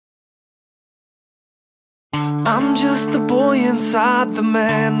I'm just the boy inside the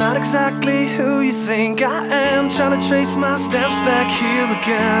man, not exactly who you think I am. Trying to trace my steps back here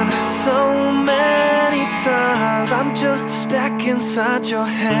again. So many times I'm just a speck inside your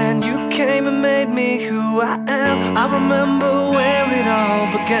hand. You came and made me who I am. I remember where it all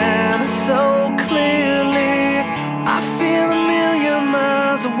began so clearly. I feel a million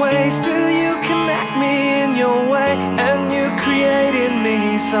miles away, still you connect me in your way. And you created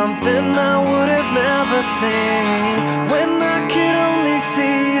me something I would have never seen. When I could only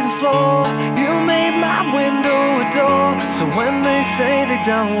see the floor, you made my window a door. So when they say they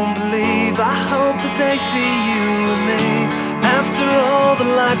don't believe, I hope that they see you and me. After all the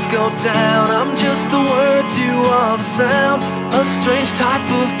lights go down, I'm just the words, you are the sound. A strange type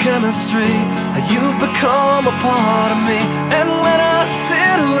of chemistry, you've become a part of me. And when I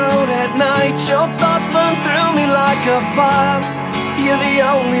sit alone at night, your thoughts burn through me like a fire. You're the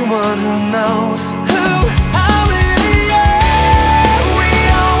only one who knows who I really am. We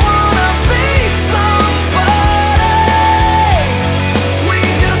all wanna be somebody. We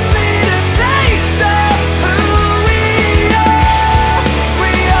just need a taste of who we are.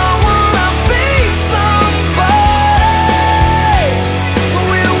 We all wanna be somebody.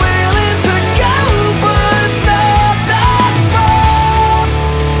 We're willing to go, but not that far.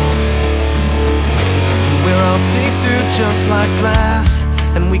 We're all see-through just like glass,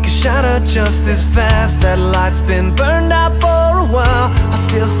 and we can shatter just as fast. That light's been burned out for a while, I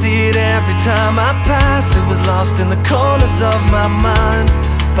still see it every time I pass. It was lost in the corners of my mind,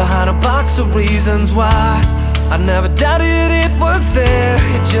 behind a box of reasons why. I never doubted it was there,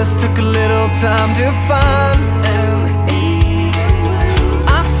 it just took a little time to find. And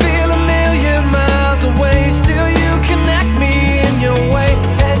I feel a million miles away, still you connect me in your way.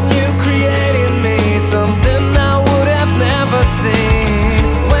 And you created me something I would have never seen.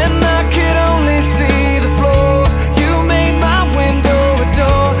 When I could only see the floor, you made my window a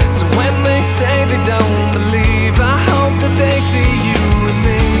door. So when they say they don't believe, I hope that they see you and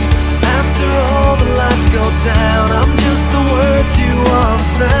me. After all the lights go down, I'm just the words, you are the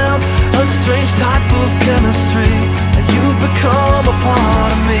sound. A strange type of chemistry, you've become a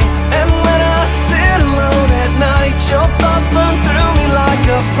part of me. And when I sit alone at night, your thoughts burn through me like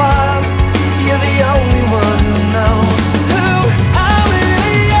a fire. You're the only one who knows who I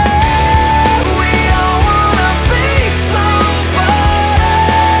really am. We all wanna be somebody.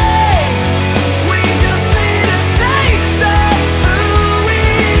 We just need a taste of who we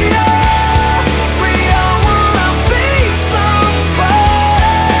are. We all wanna be somebody.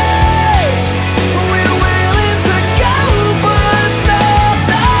 We're willing to go, but not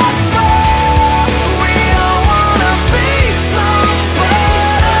that far. We all wanna be somebody.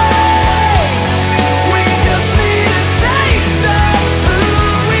 We just need a taste of who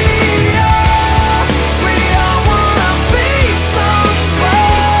we are. We all wanna be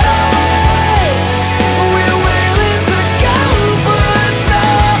somebody. We're willing to go, but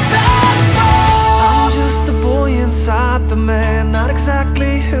not that far. I'm just the boy inside the man, not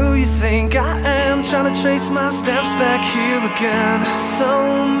exactly who you think I am. Trying to trace my steps back here again so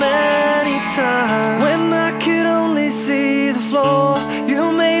many times. When I could only see the floor,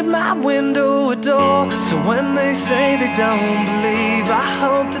 you made my window a door. So when they say they don't believe, I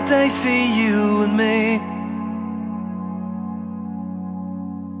hope that they see you and me.